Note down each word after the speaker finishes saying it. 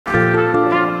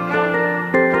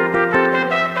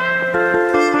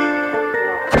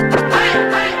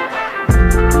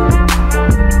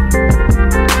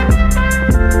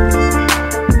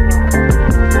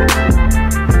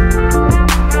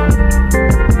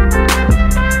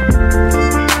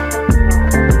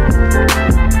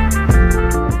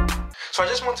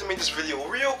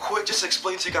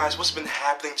you guys what's been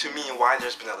happening to me and why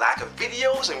there's been a lack of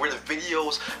videos and where the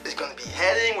videos is going to be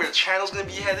heading, where the channel's going to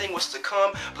be heading, what's to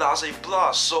come, blah blah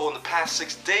blah. So in the past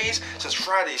 6 days, since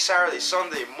Friday, Saturday,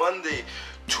 Sunday, Monday,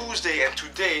 Tuesday, and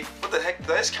today, what the heck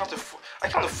did I just count? I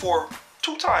counted 4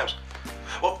 2 times.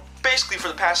 Well, basically for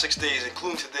the past 6 days,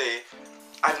 including today,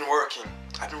 I've been working,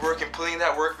 putting in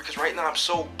that work because right now I'm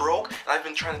so broke and I've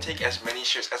been trying to take as many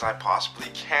shifts as I possibly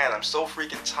can. I'm so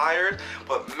freaking tired,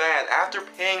 but man, after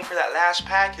paying for that last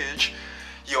package,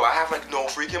 yo, I have like no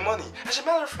freaking money. As a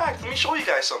matter of fact, let me show you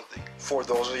guys something. For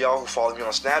those of y'all who follow me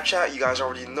on Snapchat, you guys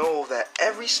already know that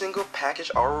every single package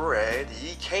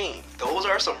already came. Those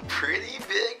are some pretty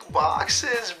big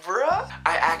boxes, bruh.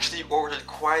 I actually ordered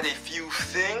quite a few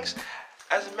things.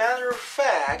 As a matter of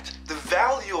fact, the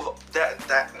value of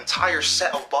that entire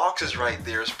set of boxes right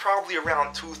there is probably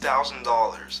around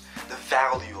 $2,000, the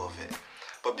value of it.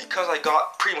 But because I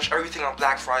got pretty much everything on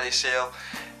Black Friday sale,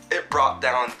 it brought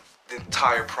down the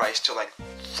entire price to like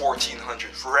 $1,400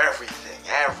 for everything,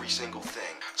 every single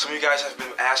thing. Some of you guys have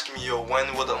been asking me, yo,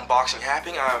 when will the unboxing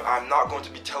happen? I'm not going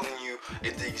to be telling you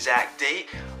the exact date.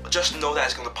 Just know that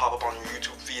it's going to pop up on your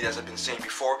YouTube feed, as I've been saying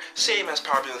before. Same as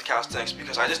Power Building with Calisthenics,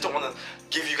 because I just don't want to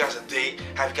give you guys a date,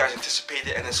 have you guys anticipate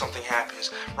it, and then something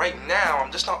happens. Right now,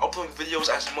 I'm just not uploading videos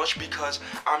as much because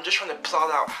I'm just trying to plot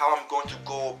out how I'm going to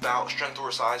go about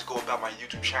strengthOVERsize, go about my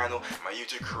YouTube channel, my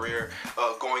YouTube career,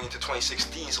 going into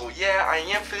 2016. So yeah, I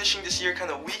am finishing this year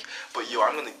kind of weak, but yo,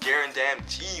 I'm going to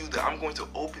guarantee you that I'm going to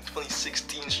open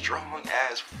 2016 strong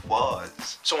as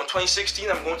fuzz. So in 2016,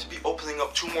 I'm going to be opening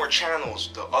up 2 more channels.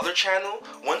 The other channel,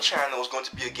 one channel is going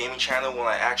to be a gaming channel when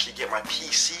I actually get my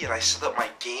PC and I set up my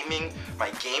gaming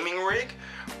rig.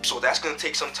 So that's going to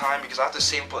take some time because I have to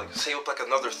save up like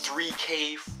another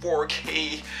 3K,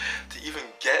 4K to even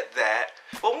get that.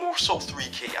 Well, more so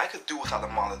 3K. I could do without a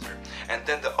monitor. And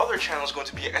then the other channel is going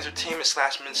to be an entertainment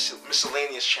 /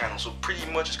 miscellaneous channel. So pretty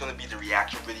much it's going to be the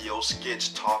reaction videos, skits,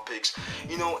 topics,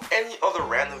 you know, any other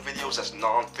random videos that's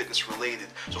non-fitness related.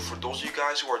 So for those of you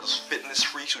guys who are just fitness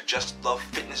freaks who just love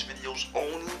fitness videos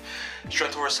only,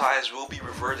 strengthOVERsize will be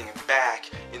reverting back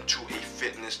into a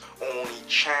fitness only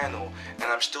channel. And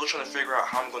I'm still trying to figure out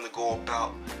how I'm going to go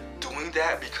about doing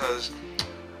that because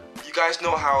you guys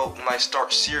know how when I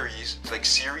start series,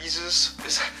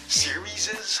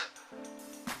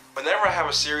 whenever I have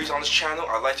a series on this channel,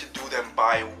 I like to do them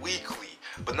bi-weekly.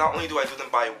 But not only do I do them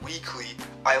bi-weekly,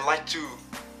 I like to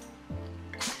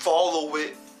follow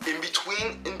it in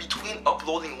between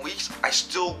uploading weeks. I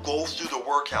still go through the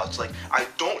workouts. Like, I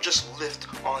don't just lift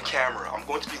on camera. I'm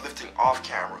going to be lifting off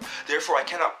camera. Therefore, I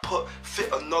cannot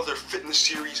fit another fitness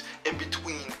series in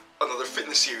between another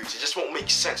fitness series. It just won't make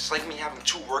sense. It's like me having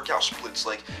 2 workout splits.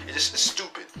 Like, it's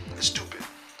stupid. It's stupid,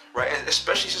 right? And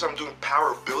especially since I'm doing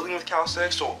power building with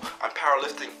calisthenics, so I'm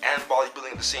powerlifting and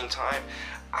bodybuilding at the same time.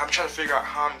 I'm trying to figure out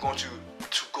how I'm going to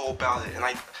go about it, and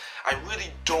I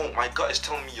really don't. My gut is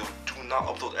telling me, yo, do not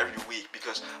upload every week,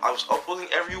 because I was uploading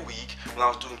every week when I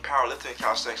was doing powerlifting and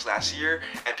calisthenics last year,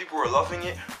 and people were loving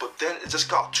it. But then it just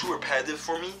got too repetitive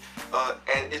for me,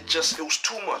 and it was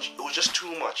too much. It was just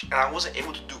too much, and I wasn't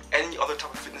able to do any other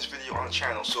type of fitness video on the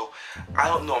channel. So I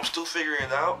don't know. I'm still figuring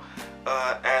it out.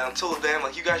 And until then,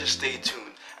 like, you guys just stay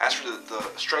tuned. As for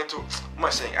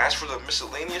As for the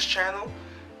miscellaneous channel,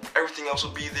 everything else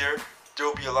will be there. There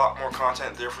will be a lot more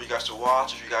content there for you guys to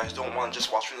watch if you guys don't want to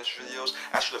just watch fitness videos.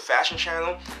 As for the fashion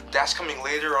channel, that's coming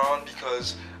later on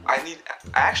because I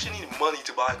actually need money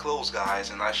to buy clothes, guys,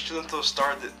 and I shouldn't have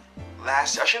started it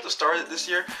last year. I shouldn't have started it this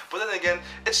year, but then again,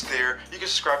 it's there. You can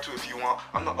subscribe to it if you want.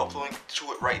 I'm not uploading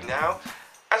to it right now.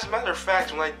 As a matter of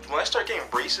fact, when I start getting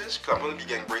braces, because I'm going to be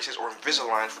getting braces, or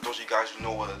Invisalign for those of you guys who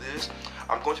know what it is,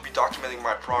 I'm going to be documenting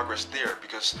my progress there,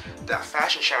 because that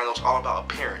fashion channel is all about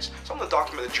appearance. So I'm going to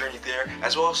document the journey there,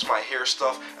 as well as my hair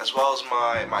stuff, as well as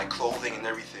my clothing and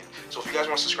everything. So if you guys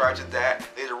want to subscribe to that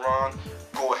later on,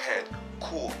 go ahead.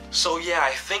 Cool. So yeah,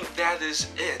 I think that is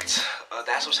it.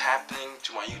 That's what's happening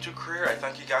to my YouTube career. I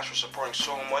thank you guys for supporting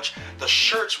so much. The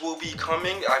shirts will be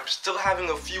coming. I'm still having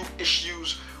a few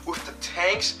issues with the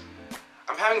tanks.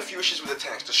 I'm having a few issues with the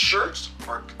tanks. The shirts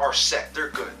are set. They're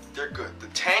good. They're good. The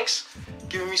tanks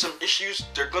giving me some issues.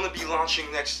 They're gonna be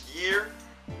launching next year,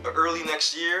 early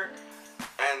next year.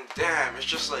 And damn, it's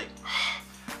just like,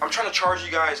 I'm trying to charge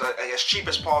you guys as cheap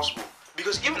as possible.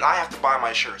 Because even I have to buy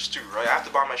my shirts too, right? I have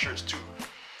to buy my shirts too.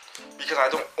 Because I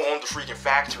don't own the freaking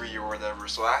factory or whatever.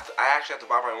 So I actually have to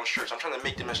buy my own shirts. I'm trying to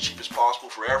make them as cheap as possible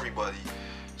for everybody.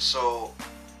 So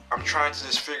I'm trying to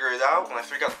just figure it out. When I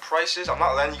figure out the prices, I'm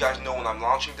not letting you guys know when I'm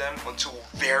launching them until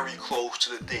very close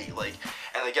to the date. Like,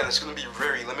 and again, it's gonna be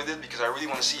very limited because I really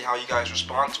want to see how you guys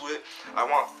respond to it. I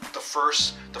want the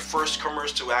first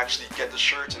comers to actually get the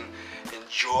shirts and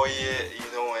enjoy it,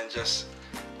 you know, and just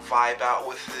vibe out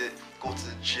with it. Go to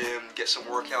the gym, get some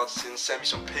workouts in, send me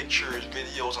some pictures,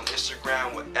 videos on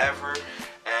Instagram, whatever.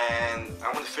 And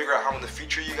I'm gonna figure out how I'm gonna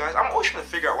feature you guys. I'm always trying to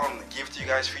figure out what I'm gonna give to you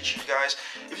guys, feature you guys.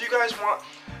 If you guys want,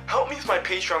 help me with my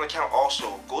Patreon account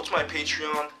also. Go to my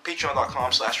Patreon,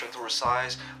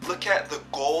 patreon.com/strengthOVERsize. Look at the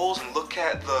goals and look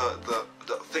at the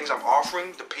things I'm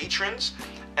offering the patrons,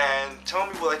 and tell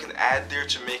me what I can add there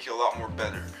to make it a lot more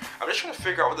better. I'm just trying to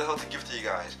figure out what the hell to give to you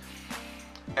guys.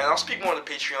 And I'll speak more on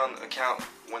the Patreon account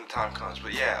when the time comes.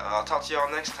 But yeah, I'll talk to y'all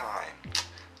next time.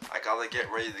 I gotta get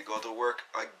ready to go to work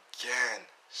again.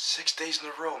 6 days in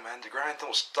a row, man. The grind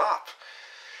don't stop.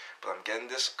 But I'm getting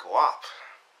this guap.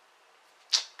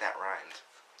 That rhymed.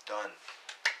 Done.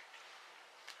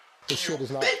 This shit is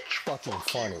not fucking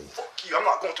funny. Fuck you. I'm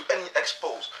not going to any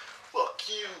expos. Fuck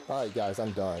you. Alright guys,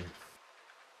 I'm done.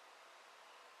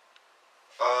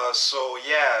 So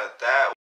yeah, that